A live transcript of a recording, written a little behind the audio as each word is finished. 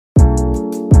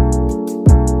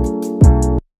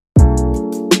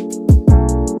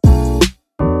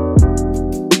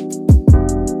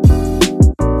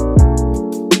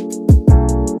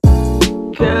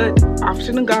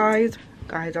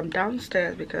guys, I'm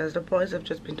downstairs because the boys have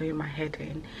just been doing my head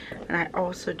in, and I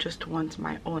also just want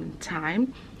my own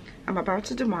time. I'm about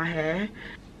to do my hair.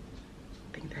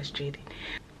 I think that's Jayden.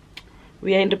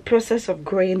 We are in the process of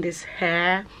growing this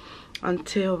hair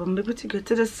until I'm able to go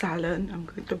to the salon. I'm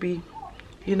going to be,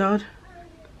 you know,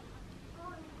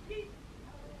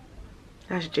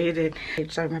 that's Jayden.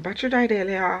 Sorry, my battery died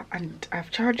earlier and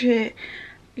I've charged it.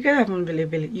 You guys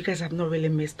have not really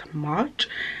missed much.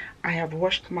 I have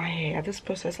washed my hair. This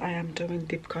process I am doing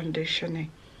deep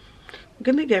conditioning. I'm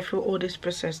gonna get through all this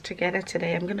process together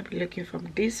today. I'm gonna be looking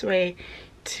from this way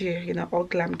to, you know, all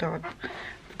glammed up.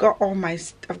 I've got all my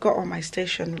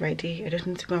station ready. I just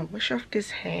need to go and wash off this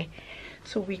hair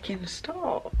so we can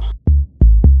start.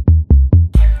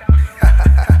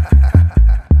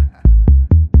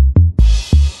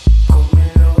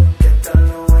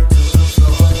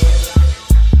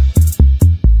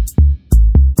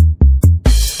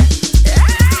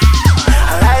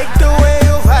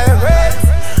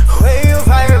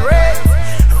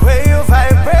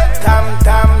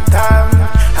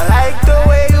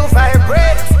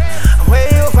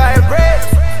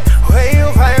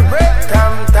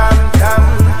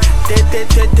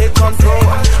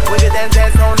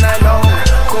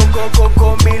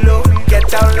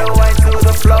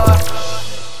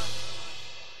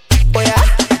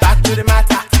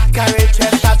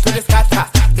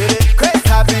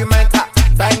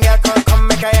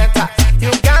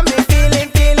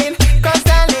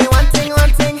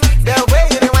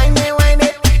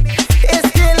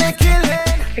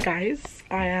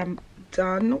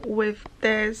 Done with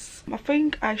this. I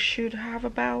think I should have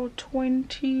about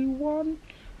 21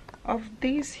 of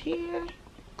these here.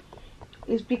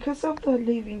 It's because of the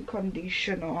leave-in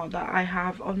conditioner that I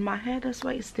have on my hair, that's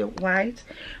why it's still white.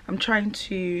 I'm trying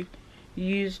to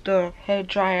use the hair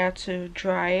dryer to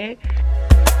dry it. You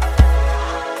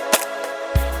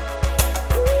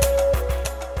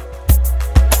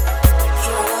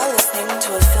are now listening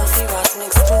to a Filthy Rotten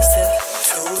exclusive.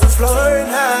 To the floor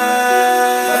now.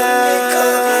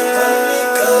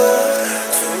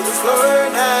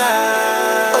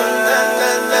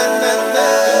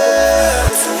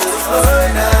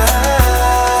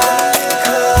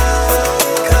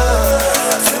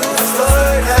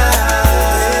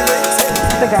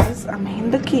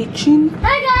 Kitchen.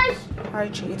 Hi guys. Hi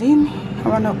Jayden. I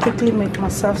want to quickly make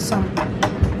myself some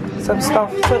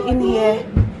stuff. So in here,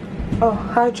 oh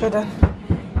hi Jordan.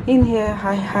 In here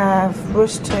I have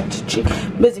roasted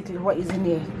chicken. Basically what is in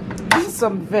here?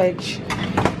 Some veg.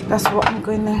 That's what I'm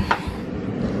going to.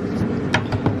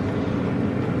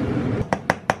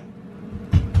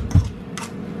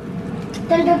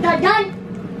 Dun dun dun dun.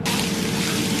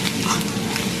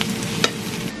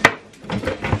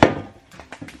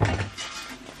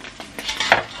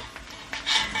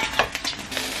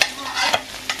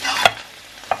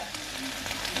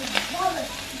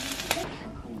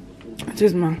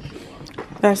 This man,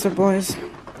 that's the boys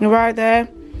right there.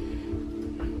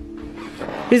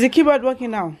 Is the keyboard working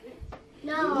now?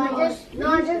 No, I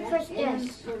just pressed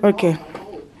this. Okay,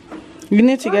 you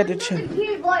need to get the chair. The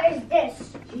keyboard is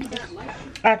this.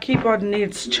 Our keyboard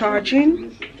needs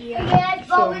charging. Yes,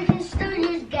 but we can still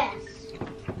use gas.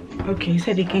 Okay, you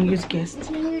said you can use gas.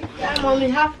 Yeah, Mommy,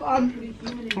 have fun.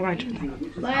 All right,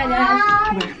 Jordan. Bye,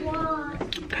 Dad.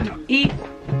 Can I eat?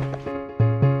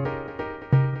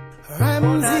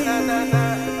 Ramsey.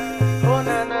 Oh,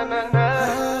 na, na, na, na.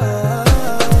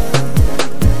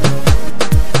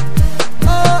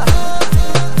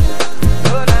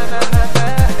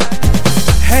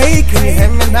 Hey, can you hear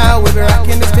me now? We be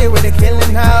rocking the state with the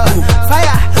killing now.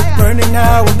 Fire, burning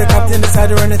now. With the captain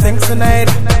decided to run the things tonight.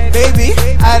 Baby,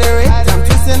 I do it. I'm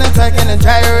twisting and tucking and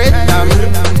gyrate.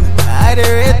 I do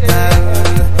it.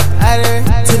 I do it.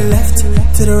 To the left,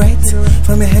 to the right,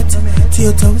 from your head to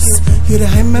your toes. You the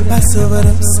high me pass over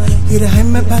those. You the high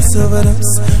me pass over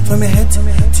those. From your head to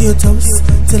your toes.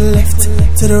 To the left,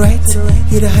 to the right.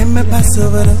 You the high me pass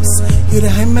over those. You the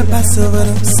high me pass over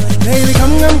those. Baby,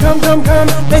 come.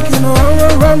 Make you know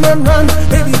run.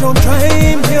 Baby, don't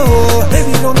try me, oh.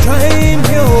 Baby, don't try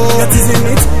me, oh. You're teasing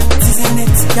it.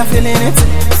 You're feeling it.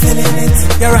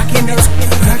 You're rocking it.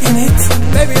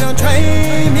 Baby, don't try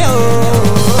me,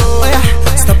 oh. Yeah.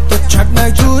 Stop the track now,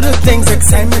 do the things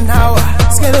excite me now.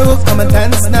 Scared of hook, come and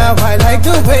dance now. I like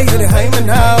the way you behind me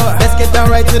now. Let's get down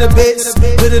right to the bits.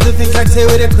 With the things like say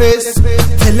with the Chris.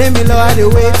 Telling me low how to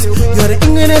wait. You're the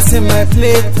English in my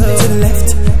plate. To the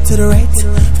left, to the right,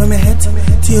 from your head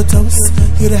to your toes.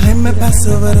 You the high me pass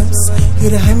over those. You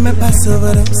the high me pass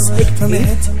over those. From your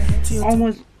head to your toes.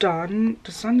 Almost done.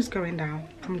 The sun is going down.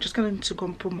 I'm just going to go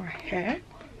and put my hair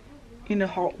in the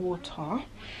hot water.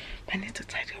 I need to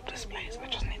tidy up this place. I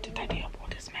just need to tidy up all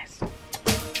this mess.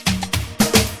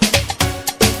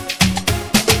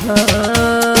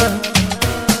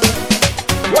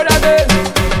 What are they?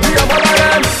 We are one of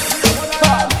them.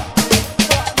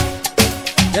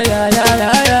 Yeah.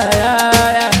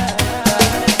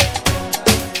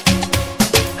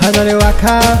 How do they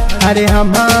waka? How they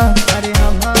hammer?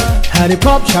 How they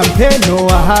pop champagne? No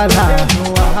wahala.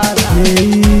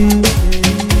 Yeah.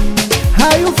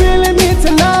 How you feeling me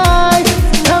tonight?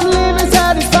 I'm living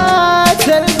satisfied.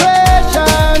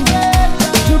 Celebration,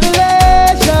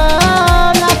 jubilation,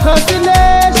 not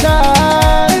constellation.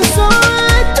 It's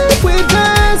alright if we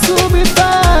dance, we'll be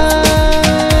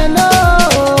fine.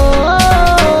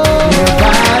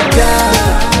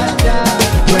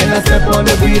 When I step on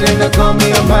the beat and they call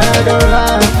me a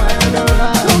murderer,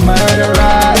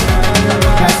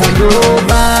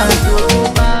 Casanova.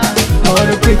 All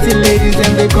the pretty ladies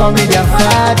and they call me their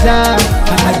father.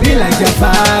 I be like your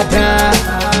father.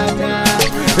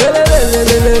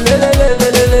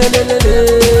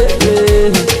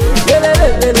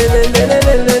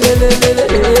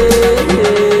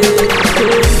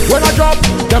 When I drop,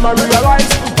 them I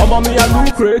realize I'm on me and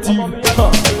look creative.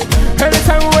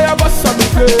 Anytime we have a sunny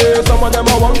place, some of them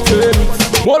are wanted.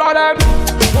 What are them?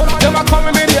 Them are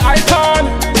calling me the icon.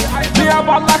 Me a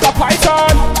bad like a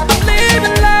python. I'm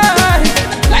living life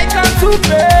like I'm too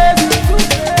crazy.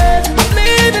 I'm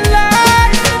living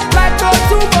life like no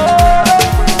tomorrow.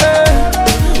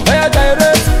 Where I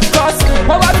direct, cause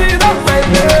poverty don't make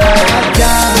me.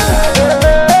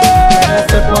 I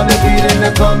step on the beat and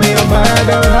they call me a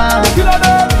murderer.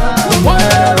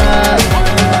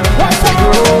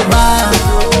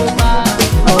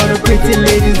 All the pretty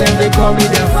ladies and they call me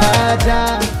their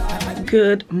father.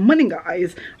 Good morning,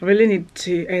 guys. I really need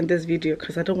to end this video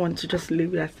because I don't want to just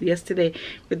leave it as yesterday,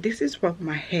 but this is what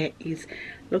my hair is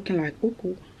looking like.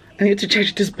 Ooh, I need to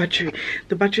charge this battery.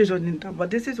 The battery is running down, but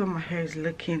this is what my hair is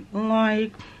looking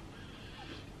like.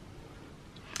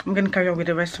 I'm gonna carry on with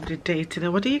the rest of the day today.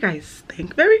 What do you guys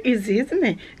think? Very easy, isn't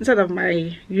it? Instead of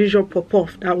my usual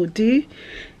pop-off that would do,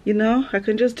 you know, I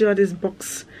can just do all this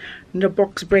box, the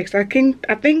box breaks. I think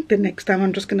the next time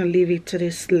I'm just gonna leave it to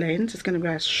this length. It's gonna be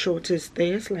as short as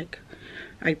this, like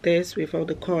this, with all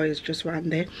the coils just around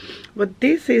there. But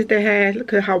this is the hair.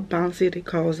 Look at how bouncy the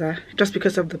coils are, just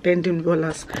because of the bending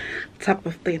rollers type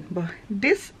of thing. But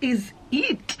this is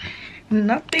it.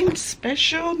 Nothing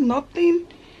special, nothing.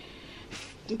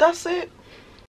 That's it.